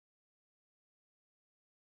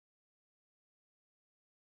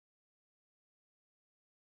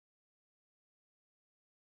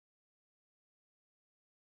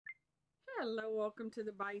Hello, welcome to the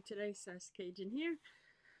BAYOU today. Sassycajun here.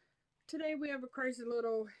 Today we have a crazy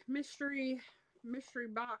little mystery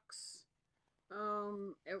box.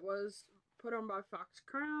 It was put on by Fox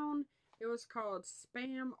Crown. It was called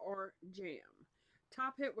Spam or Jam.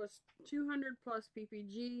 Top hit was 200 plus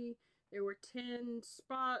PPG. There were 10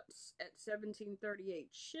 spots at $17.38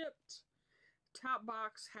 shipped. Top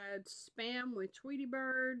box had Spam with Tweety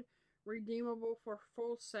Bird, redeemable for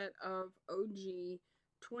full set of OG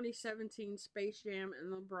 2017 Space Jam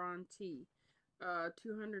and LeBron T.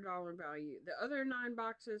 $200 value. The other 9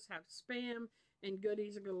 boxes have Spam and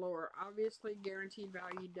goodies galore. Obviously guaranteed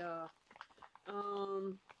value, duh.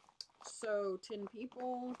 So 10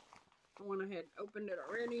 people. I went ahead and opened it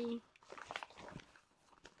already.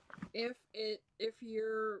 If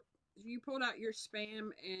you pulled out your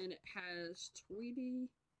Spam and it has Tweety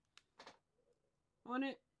on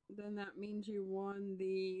it, then that means you won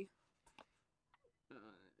the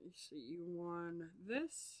you won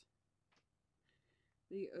this,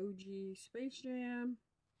 the OG Space Jam,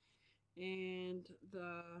 and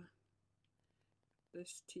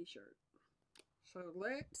this t-shirt. So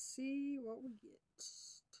let's see what we get.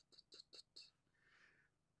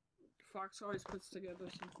 Fox always puts together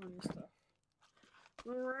some funny stuff.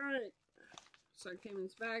 Alright. So it came in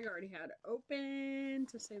this bag. I already had it open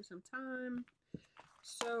to save some time.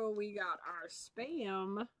 So we got our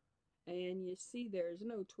Spam. And you see there's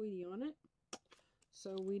no Tweety on it.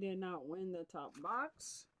 So we did not win the top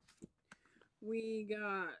box. We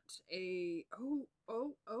got a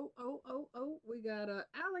we got a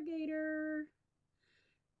alligator.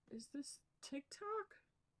 Is this TikTok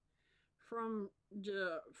from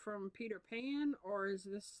Peter Pan, or is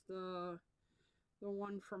this the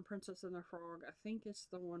one from Princess and the Frog? I think it's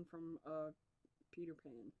the one from Peter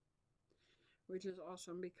Pan, which is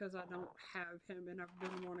awesome because I don't have him and I've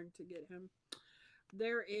been wanting to get him.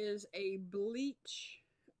 There is a bleach,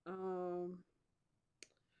 I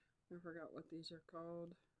forgot what these are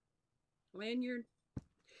called, lanyard.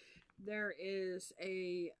 There is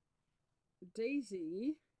a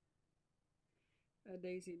daisy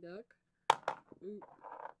duck. Ooh,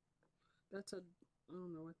 that's I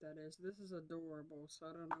don't know what that is. This is adorable, so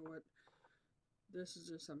I don't know what, this is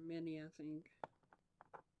just a mini, I think.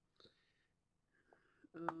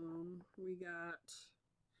 We got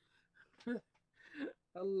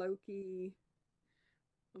a little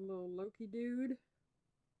Loki dude.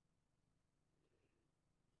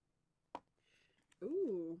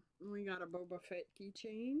 Ooh, we got a Boba Fett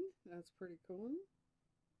keychain. That's pretty cool.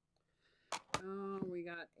 We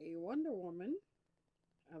got a Wonder Woman.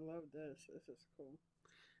 I love this. This is cool.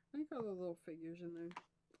 I think all the little figures in there.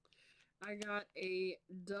 I got a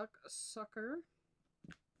duck sucker.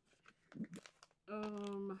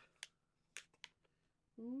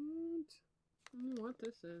 What? I don't know what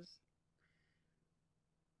this is.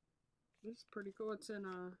 This is pretty cool. It's in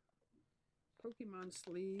a Pokemon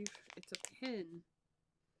sleeve. It's a pin.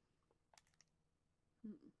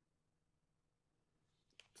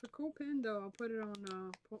 It's a cool pin though. I'll put it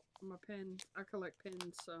on my pen. I collect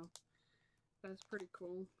pins, so that's pretty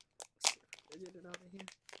cool. Let's see if I can get it out of here.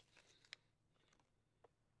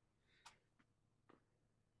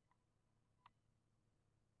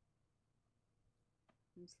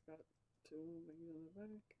 It's got 2 things in the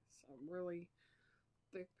back. It's a really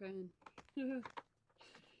thick pen.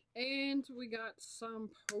 And we got some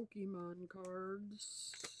Pokemon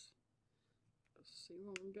cards. Let's see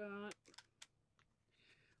what we got.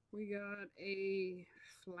 We got a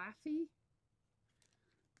Flaffy.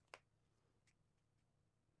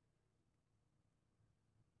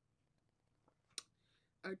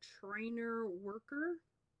 A Trainer Worker.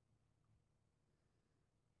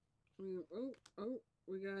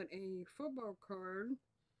 We got a football card.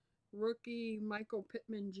 Rookie Michael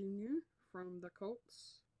Pittman Jr. from the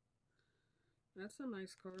Colts. That's a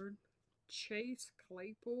nice card. Chase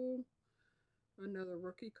Claypool. Another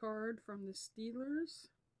rookie card from the Steelers.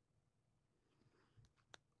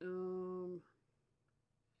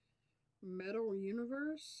 Metal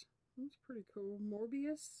Universe. That's pretty cool.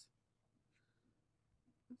 Morbius.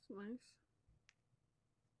 That's nice.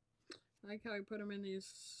 I like how I put them in these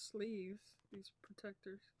sleeves, these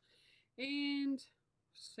protectors. And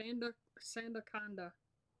Sandaconda.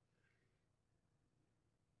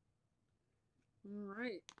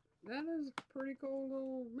 Alright, that is a pretty cool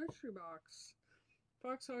little mystery box.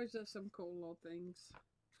 Fox always does some cool little things.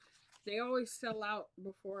 They always sell out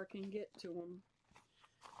before I can get to them.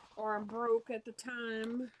 Or I'm broke at the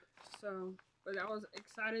time. So, but I was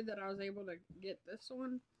excited that I was able to get this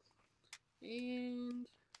one. And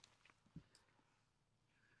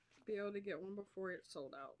be able to get one before it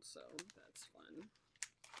sold out, so that's fun.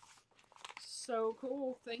 So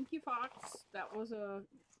cool. Thank you, Fox. That was a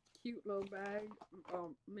cute little bag.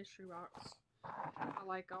 Mystery box. I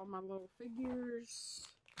like all my little figures.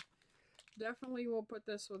 Definitely will put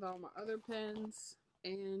this with all my other pens.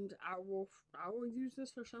 And I will use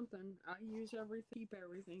this for something. I use everything, keep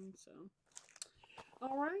everything, so.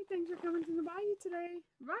 Alright, thanks for coming to the Bayou today.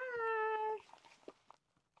 Bye!